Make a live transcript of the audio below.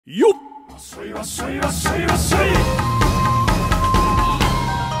よっそいわそいわそいわそい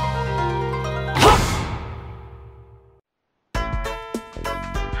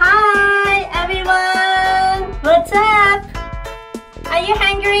Hi everyone! What's up? Are you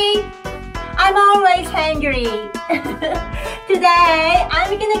hungry? I'm always hungry. Today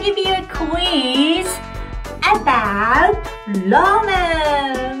I'm gonna give you a quiz about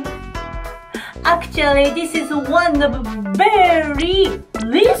ramen. Actually, this is one of very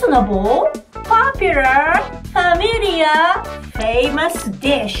reasonable, popular, familiar, famous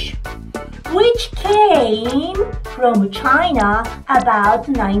dish which came from China about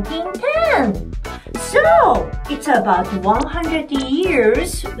 1910. So, it's about 100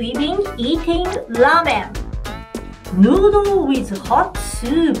 years we've been eating ramen. Noodle with hot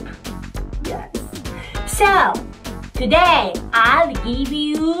soup. Yes. So, today I'll give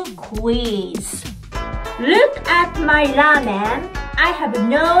you quiz. Look at my ramen. I have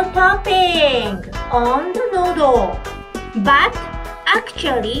no topping on the noodle. But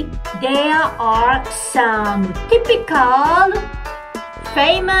actually, there are some typical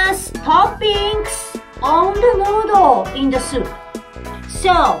famous toppings on the noodle in the soup.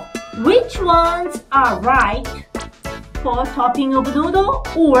 So, which ones are right for topping of noodle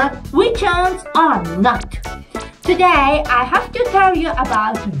or which ones are not? Today, I have to tell you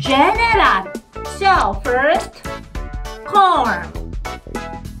about general. So, first, corn.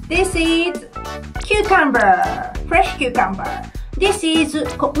 This is cucumber, fresh cucumber. This is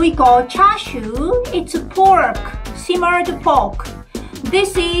we call char siu. It's pork, simmered pork.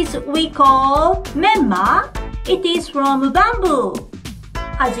 This is we call memma. It is from bamboo.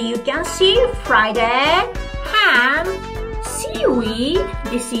 As you can see, fried egg, ham, seaweed.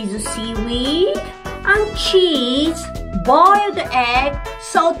 This is seaweed. And cheese, boiled egg,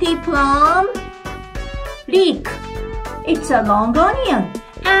 salty plum, leek. It's a long onion.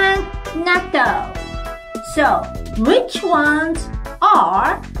 And natto. So, which ones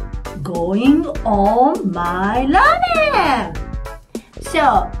are going on my ramen?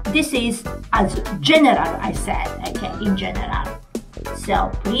 So, this is as general, I said, okay, in general.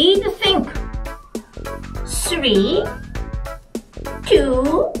 So, please think. 3,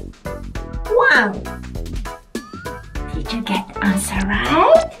 2, 1. Did you get the answer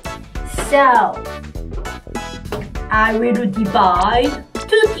right? So, I will divide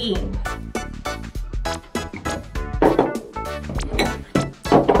 2 teams.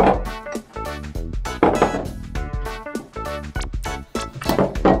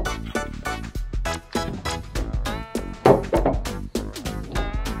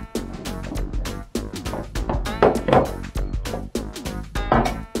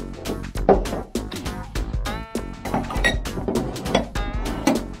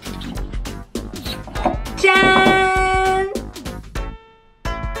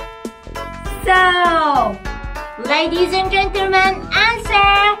 So, ladies and gentlemen,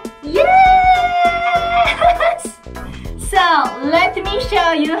 answer yes! So, let me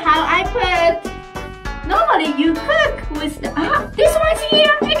show you how I put. Normally, you cook with the, this one's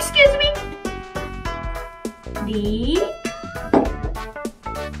here, excuse me. Leek,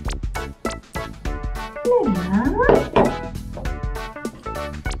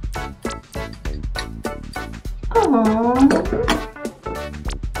 lemon,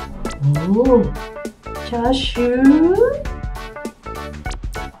 oh, char siu,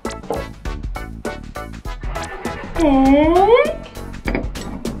 egg.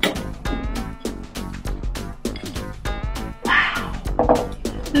 Wow!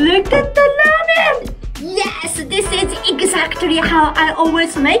 Look at the ramen! Yes, this is exactly how I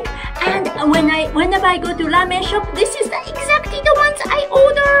always make. And whenever I go to ramen shop, this is exactly the ones I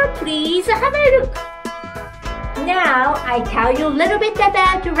order. Please have a look. Now, I tell you a little bit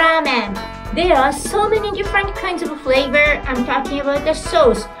about ramen. There are so many different kinds of flavor. I'm talking about the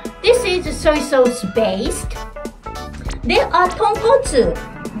sauce. This is soy sauce based. There are tonkotsu.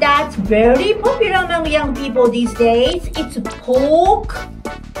 That's very popular among young people these days. It's pork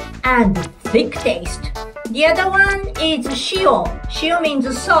and thick taste. The other one is shio. Shio means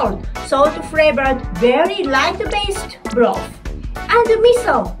salt. Salt flavored, very light based broth. And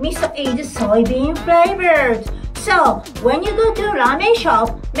miso. Miso is soybean flavored. So, when you go to ramen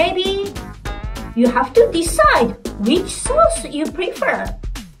shop, maybe you have to decide which sauce you prefer.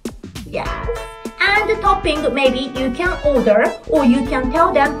 Yes. And the topping, maybe you can order or you can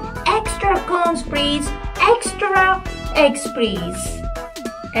tell them extra corns please, extra eggs please.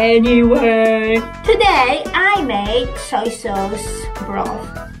 Anyway, today I made soy sauce broth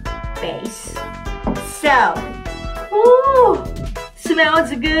base. So, ooh,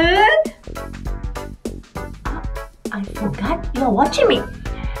 smells good. I forgot you're watching me.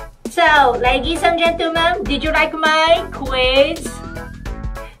 So, ladies and gentlemen, did you like my quiz?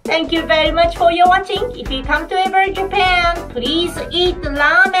 Thank you very much for your watching. If you come to ever Japan, please eat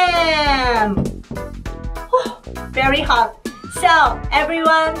ramen. Oh, very hot. So,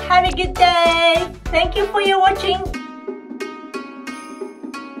 everyone, have a good day. Thank you for your watching.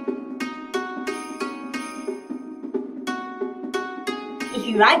 If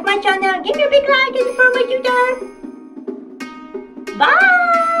you like my channel, give me a big like and follow my Twitter. Bye!